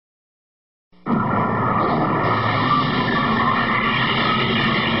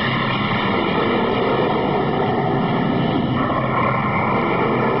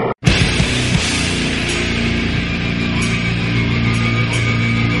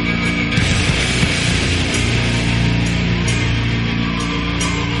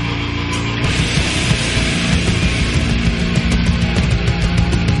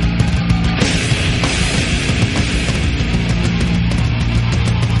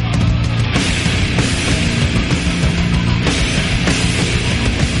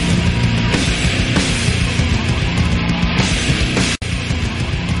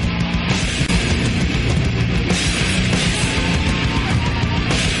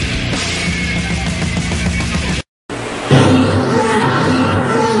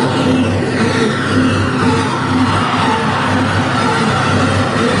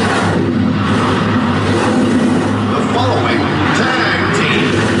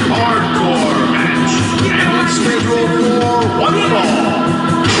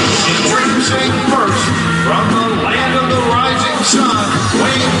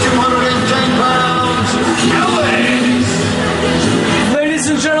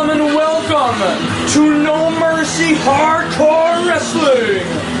Hardcore Wrestling,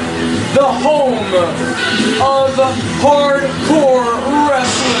 the home of hardcore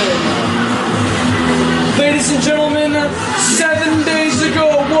wrestling. Ladies and gentlemen, 7 days ago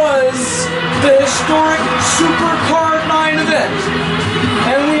was the historic Supercard 9 event,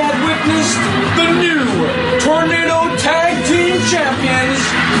 and we had witnessed the new Tornado Tag Team Champions,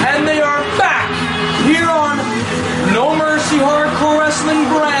 and they are back here on No Mercy Hardcore Wrestling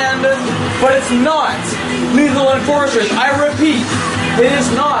brand, but it's not Lethal Enforcers. I repeat, it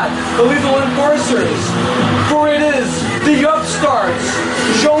is not the Lethal Enforcers, for it is the upstarts,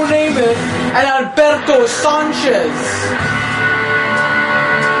 Joe Namath and Alberto Sanchez.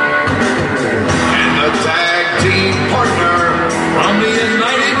 And the tag team partner from the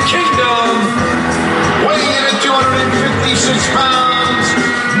United Kingdom, weighing in at 256 pounds,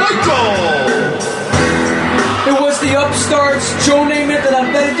 Michael. It was the upstarts, Joe Namath and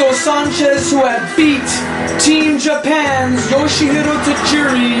Alberto Sanchez, who had beat Team Japan's Yoshihiro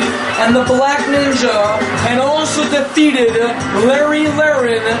Tajiri and the Black Ninja, and also defeated Larry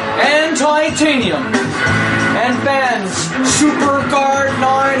Larin and Titanium. And fans, Supercard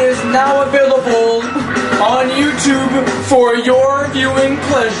 9 is now available on YouTube for your viewing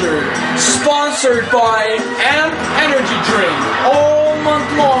pleasure. Sponsored by Amp Energy Drink. All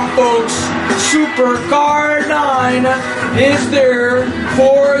month long, folks, Supercard 9 is there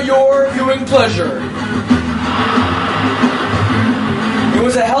for your viewing pleasure. It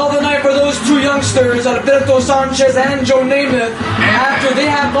was a hell of a night for those two youngsters, Alberto Sanchez and Joe Namath, after they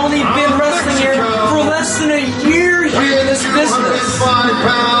have only been wrestling here for less than a year here in this business.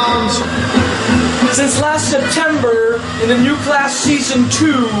 Since last September, in the New Class Season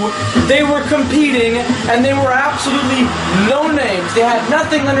 2, they were competing, and they were absolutely no names. They had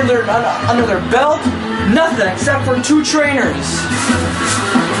nothing under their belt, nothing except for two trainers.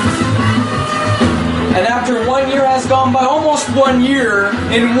 And after 1 year has gone by, almost 1 year,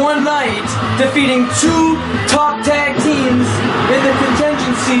 in one night, defeating two top tag teams in the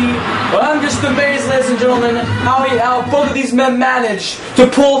contingency, well, I'm just amazed, ladies and gentlemen, how both of these men managed to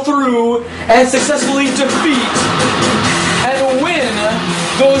pull through and successfully defeat and win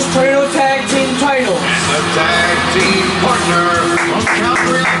those Tornado Tag Team titles. And the tag team partner from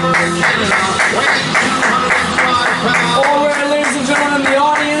Calgary, Canada, weighing 205 pounds. Alright, ladies and gentlemen, the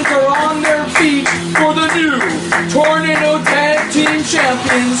audience are on their feet for the new Tornado Tag Team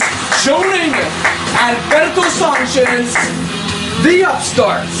Champions, Joe Namath, Alberto Sanchez, the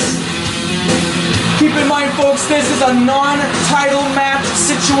upstarts. Keep in mind, folks, this is a non-title match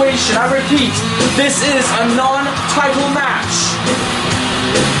situation. I repeat, this is a non-title match.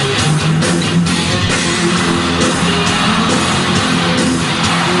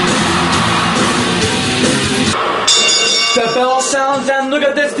 The bell sounds, and look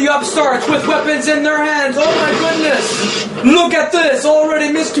at this, the upstarts with weapons in their hands. Oh my goodness! Look at this, already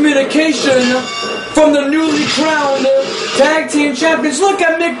miscommunication from the newly crowned tag team champions. Look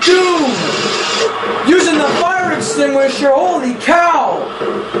at McDoom using the fire extinguisher. Holy cow!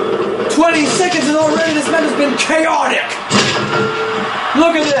 20 seconds and already this man has been chaotic.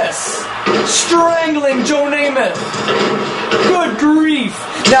 Look at this, strangling Joe Namath. Good grief.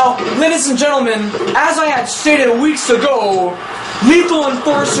 Now, ladies and gentlemen, as I had stated weeks ago, Lethal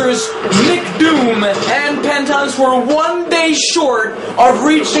Enforcers, Mick Doom, and Pentalis were 1 day short of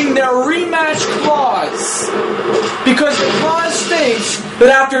reaching their rematch clause. Because the clause states that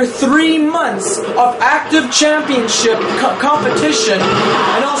after 3 months of active championship competition,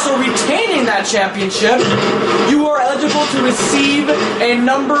 and also retaining that championship, you are eligible to receive a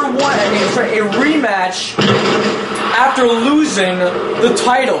a rematch after losing the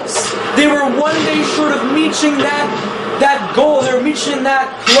titles. They were 1 day short of reaching that goal. They're reaching that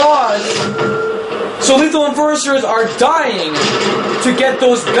clause. So Lethal Enforcers are dying to get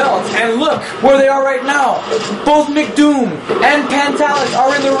those belts. And look where they are right now. Both Mick Doom and Pentalis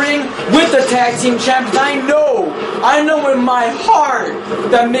are in the ring with the tag team champions. I know in my heart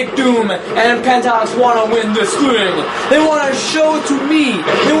that Mick Doom and Pentalis want to win this thing. They want to show it to me.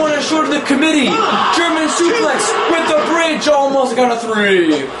 They want to show it to the committee. German suplex with the bridge, almost got a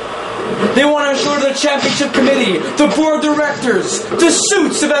 3. They want to show to the championship committee, the board of directors, the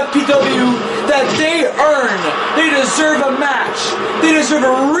suits of FPW that they deserve a match. They deserve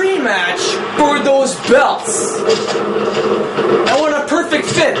a rematch for those belts. And what a perfect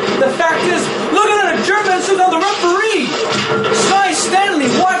fit. The fact is, look at that German suit on the referee. Sky Stanley,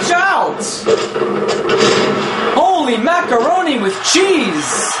 watch out. Holy macaroni with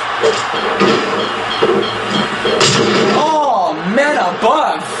cheese. Oh, man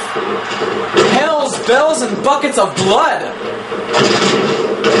above. Hell's bells and buckets of blood.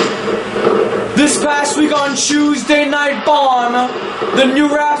 This past week on Tuesday Night Bomb, the New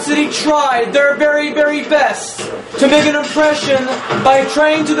Rhapsody tried their very, very best to make an impression by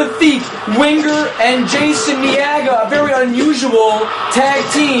trying to defeat Winger and Jason Miyaga, a very unusual tag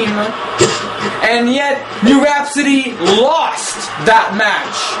team. And yet, New Rhapsody lost that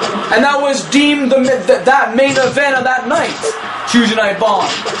match. And that was deemed that main event of that night, Tuesday Night Bomb.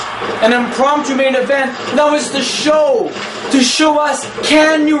 An impromptu main event, that was the show to show us,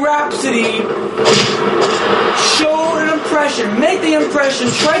 can New Rhapsody show an impression, make the impression,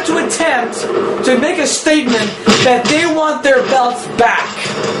 try to attempt to make a statement that they want their belts back.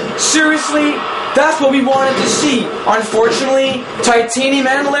 Seriously, that's what we wanted to see. Unfortunately, Titanium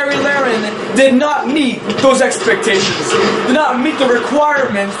and Larry Laren did not meet those expectations, did not meet the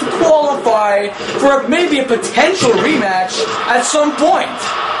requirements to qualify for maybe a potential rematch at some point.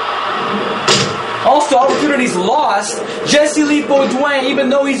 Also, opportunities lost. Jesse Lee Baudouin, even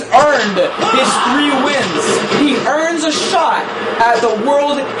though he's earned his 3 wins, he earns a shot at the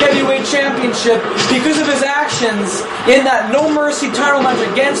World Heavyweight Championship because of his actions in that No Mercy title match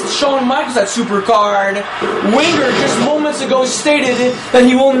against Shawn Michaels at Supercard. Winger just moments ago stated that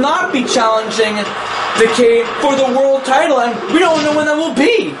he will not be challenging Decay for the world title, and we don't know when that will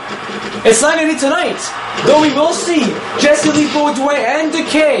be. It's not going to be tonight, though we will see Jesse Lee Baudouin and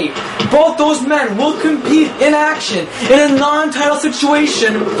Decay. Both those men will compete in action in a non-title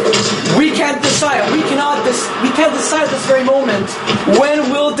situation. We can't decide. We can't decide at this very moment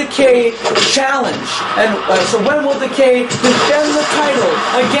when will Decay challenge, and so when will Decay defend the title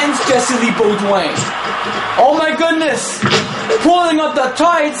against Jesse Lee Baudouin? Oh my goodness! Pulling up the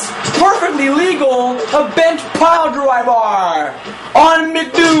tights, perfectly legal, a bent pile driver on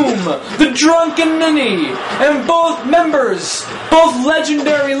McDoom, the Drunken Mini, and both members, both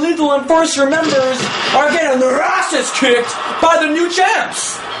legendary Lethal Enforcer members, are getting their asses kicked by the new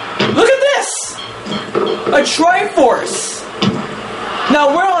champs. Look at this! A Triforce.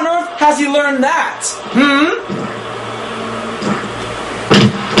 Now where on earth has he learned that?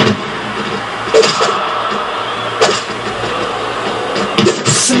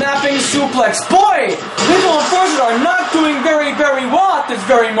 Snapping suplex. Boy, Lethal Enforcers are not doing very, very well at this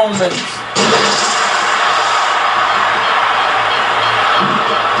very moment.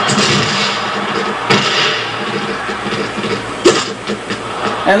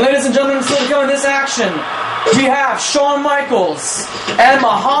 And ladies and gentlemen, still to come in this action, we have Shawn Michaels and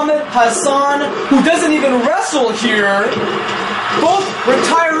Muhammad Hassan, who doesn't even wrestle here. Both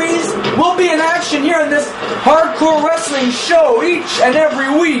retirees will be in action here in this hardcore wrestling show each and every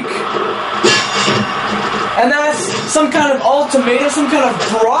week. And that's some kind of ultimatum, some kind of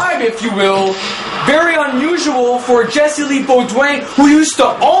bribe, if you will. Very unusual for Jesse Lee Baudouin, who used to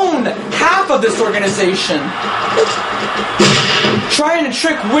own half of this organization. Trying to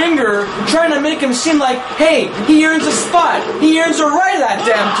trick Winger, trying to make him seem like, hey, he earns a spot. He earns a right to that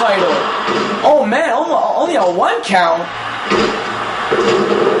damn title. Oh man, only a 1 count.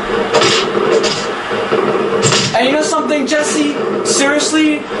 And you know something, Jesse?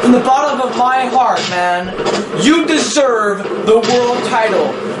 Seriously, from the bottom of my heart, man, you deserve the world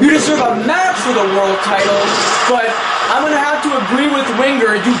title. You deserve a match for the world title, but I'm going to have to agree with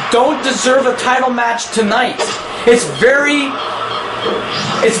Winger. You don't deserve a title match tonight. It's very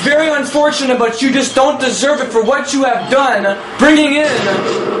unfortunate, but you just don't deserve it for what you have done, bringing in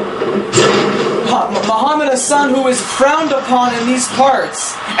Muhammad Hassan, who is frowned upon in these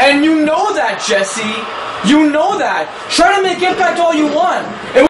parts. And you know that, Jesse. You know that. Try to make impact all you want.